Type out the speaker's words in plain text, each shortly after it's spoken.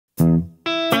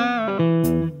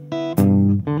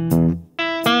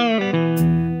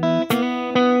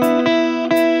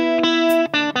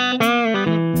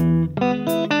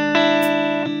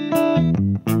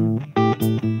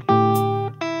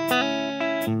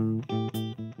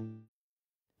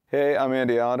Hey, I'm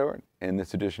Andy Aledort, and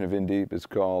this edition of In Deep is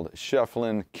called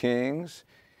Shufflin' Kings.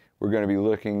 We're going to be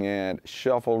looking at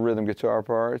shuffle rhythm guitar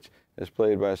parts as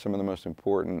played by some of the most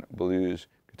important blues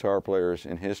guitar players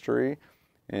in history.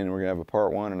 And we're going to have a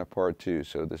part one and a part two.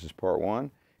 So this is part one.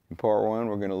 In part one,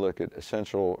 we're going to look at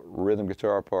essential rhythm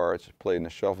guitar parts played in a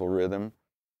shuffle rhythm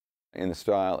in the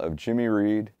style of Jimmy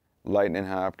Reed, Lightnin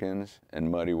Hopkins,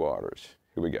 and Muddy Waters.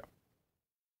 Here we go.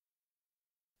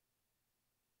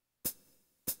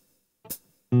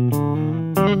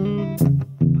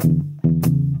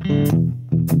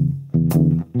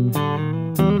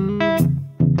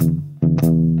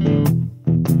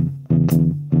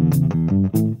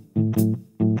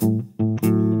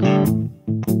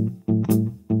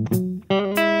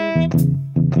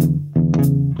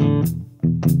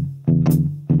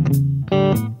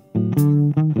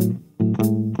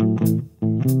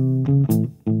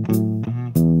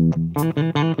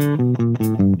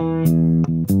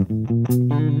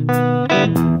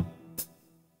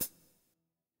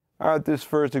 All right, this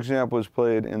first example is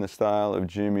played in the style of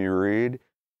Jimmy Reed.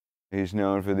 He's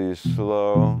known for these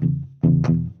slow,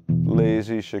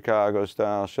 lazy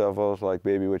Chicago-style shuffles like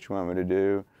Baby What You Want Me to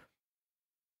Do.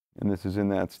 And this is in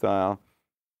that style.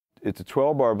 It's a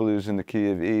 12-bar blues in the key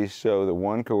of E, so the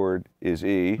one chord is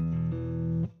E.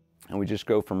 And we just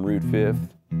go from root 5th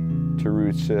to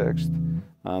root 6th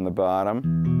on the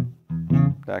bottom.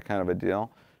 That kind of a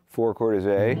deal. 4 chord is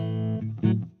A.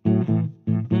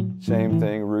 Same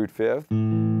thing, root 5th,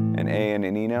 an A and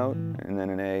an E note, and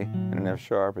then an A and an F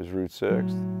sharp is root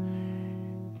 6th.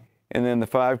 And then the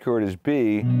 5 chord is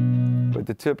B, but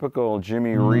the typical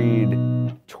Jimmy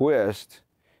Reed twist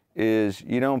is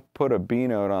you don't put a B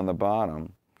note on the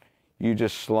bottom. You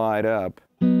just slide up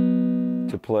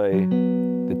to play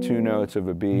the 2 notes of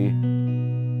a B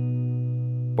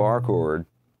bar chord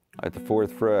at the 4th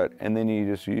fret, and then you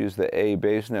just use the A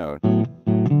bass note.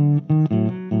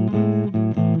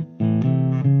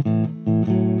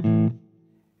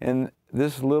 And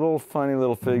this funny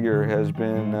little figure has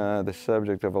been the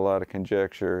subject of a lot of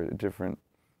conjecture at different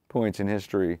points in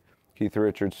history. Keith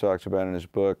Richards talks about in his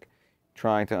book,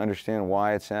 trying to understand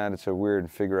why it sounded so weird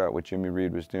and figure out what Jimmy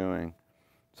Reed was doing.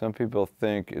 Some people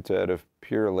think it's out of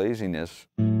pure laziness,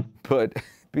 but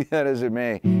be that as it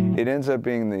may, it ends up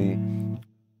being the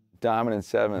dominant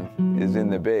 7th is in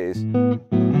the bass.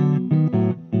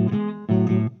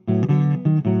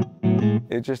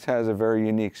 It just has a very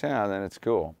unique sound, and it's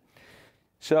cool.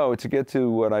 So to get to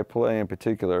what I play in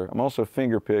particular, I'm also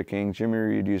finger picking. Jimmy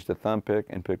Reed used a thumb pick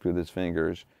and picked with his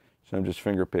fingers, so I'm just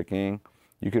finger picking.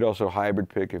 You could also hybrid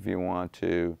pick if you want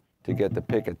to get the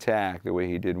pick attack the way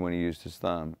he did when he used his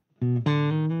thumb.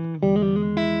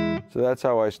 So that's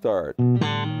how I start.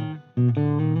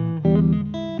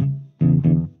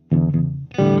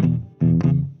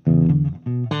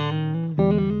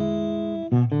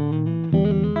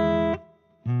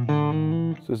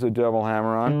 So this is a double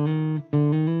hammer-on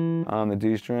the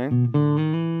D string.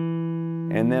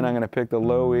 And then I'm going to pick the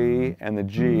low E and the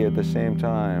G at the same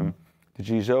time. The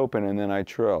G's open, and then I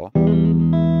trill.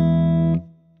 And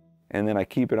then I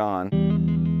keep it on,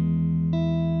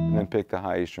 and then pick the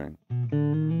high E string.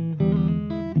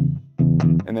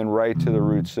 And then right to the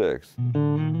root 6th.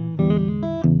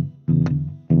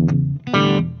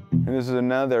 And this is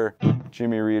another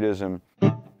Jimmy Reedism.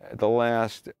 At the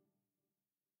last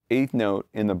 8th note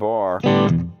in the bar,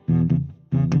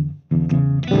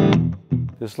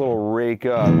 this little rake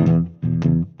up,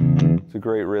 it's a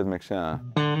great rhythmic sound.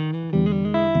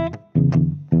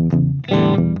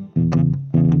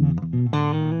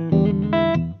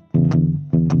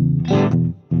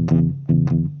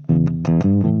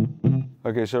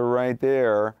 Okay, so right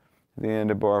there, the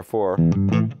end of bar 4,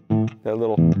 that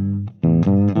little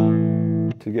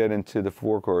to get into the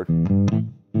 4 chord.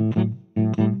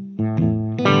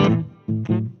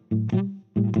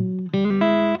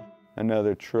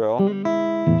 Another trill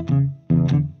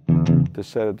to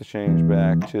set it to change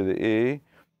back to the E.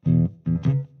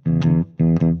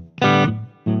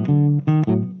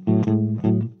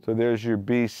 So there's your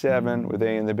B7 with A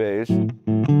in the bass.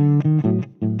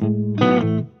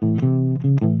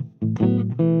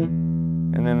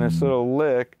 And then this little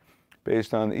lick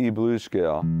based on the E blues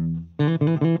scale.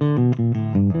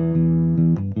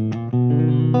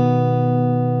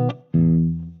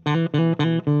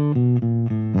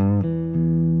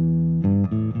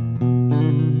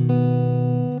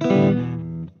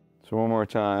 So one more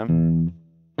time.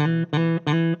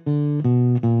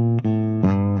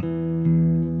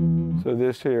 So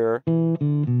this here,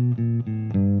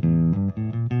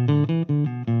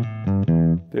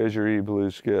 there's your E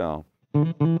blues scale. So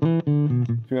you're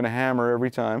going to hammer every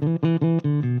time.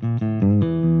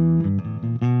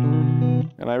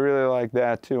 And I really like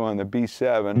that too on the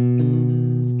B7.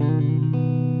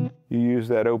 You use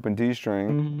that open D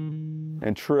string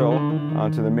and trill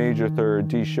onto the major third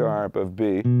D sharp of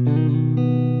B.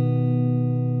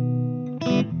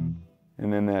 And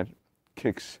then that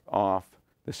kicks off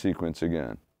the sequence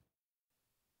again.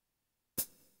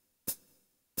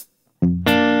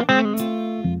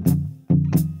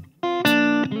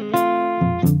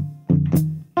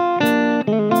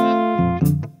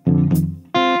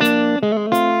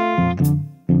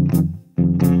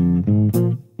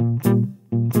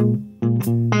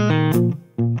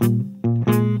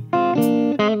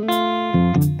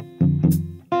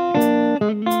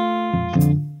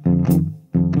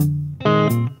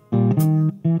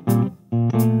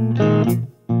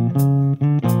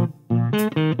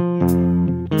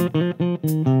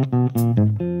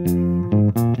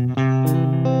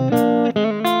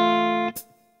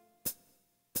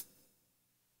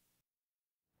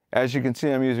 As you can see,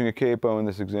 I'm using a capo in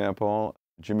this example.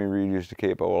 Jimmy Reed used a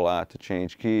capo a lot to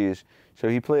change keys. So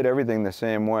he played everything the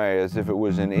same way as if it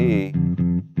was an E.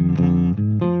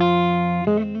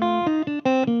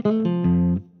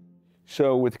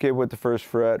 So with the capo at the first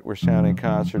fret, we're sounding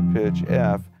concert pitch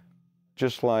F,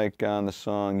 just like on the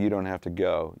song You Don't Have to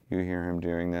Go. You hear him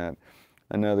doing that.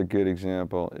 Another good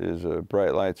example is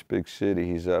Bright Lights, Big City.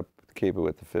 He's up with the capo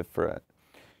at the 5th fret.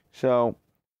 So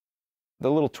the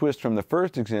little twist from the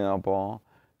first example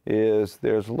is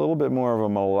there's a little bit more of a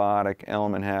melodic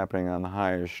element happening on the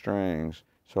higher strings.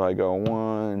 So I go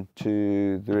 1,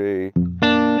 2, 3.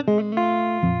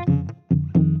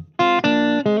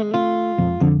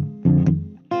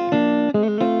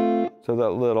 So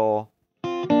that little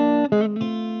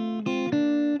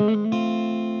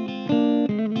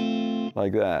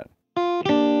like that.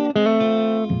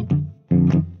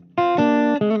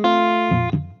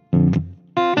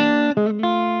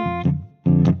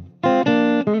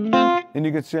 And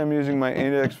you can see I'm using my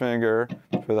index finger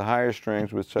for the higher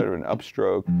strings with sort of an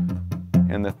upstroke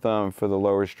and the thumb for the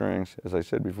lower strings. As I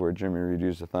said before, Jimmy Reed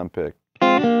used a thumb pick.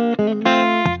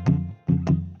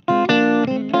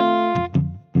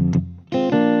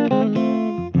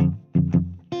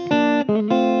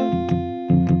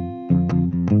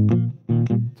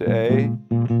 To A,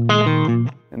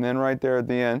 and then right there at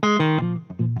the end.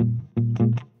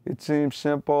 It seems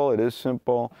simple, it is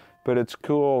simple, but it's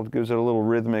cool. It gives it a little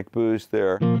rhythmic boost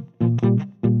there.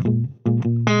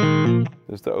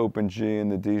 There's the open G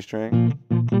and the D string.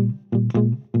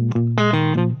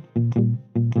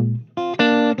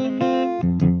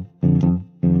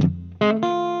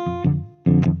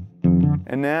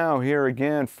 And now here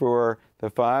again for the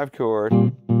 5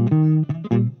 chord,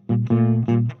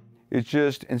 it's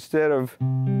just instead of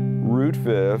root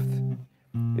 5th,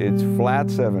 it's flat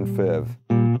 7/5.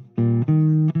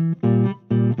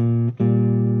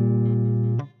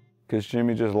 Because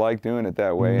Jimmy just liked doing it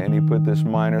that way, and he put this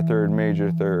minor third, major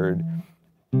third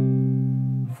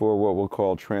for what we'll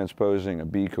call transposing a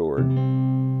B chord.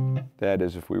 That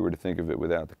is, if we were to think of it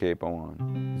without the capo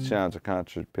on. It sounds a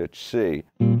concert pitch C.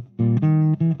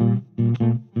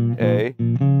 A.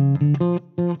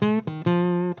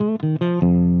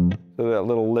 So that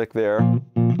little lick there.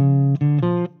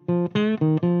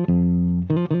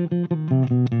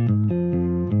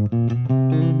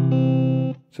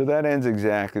 So that ends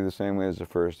exactly the same way as the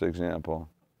first example,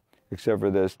 except for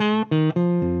this.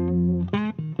 And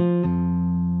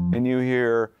you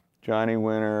hear Johnny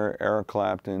Winter, Eric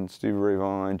Clapton, Stevie Ray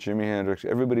Vaughan, Jimi Hendrix,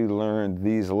 everybody learned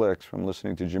these licks from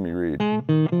listening to Jimmy Reed. And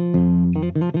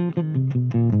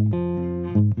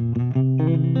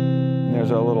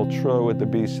there's our little trill with the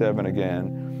B7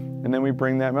 again. And then we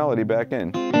bring that melody back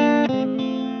in.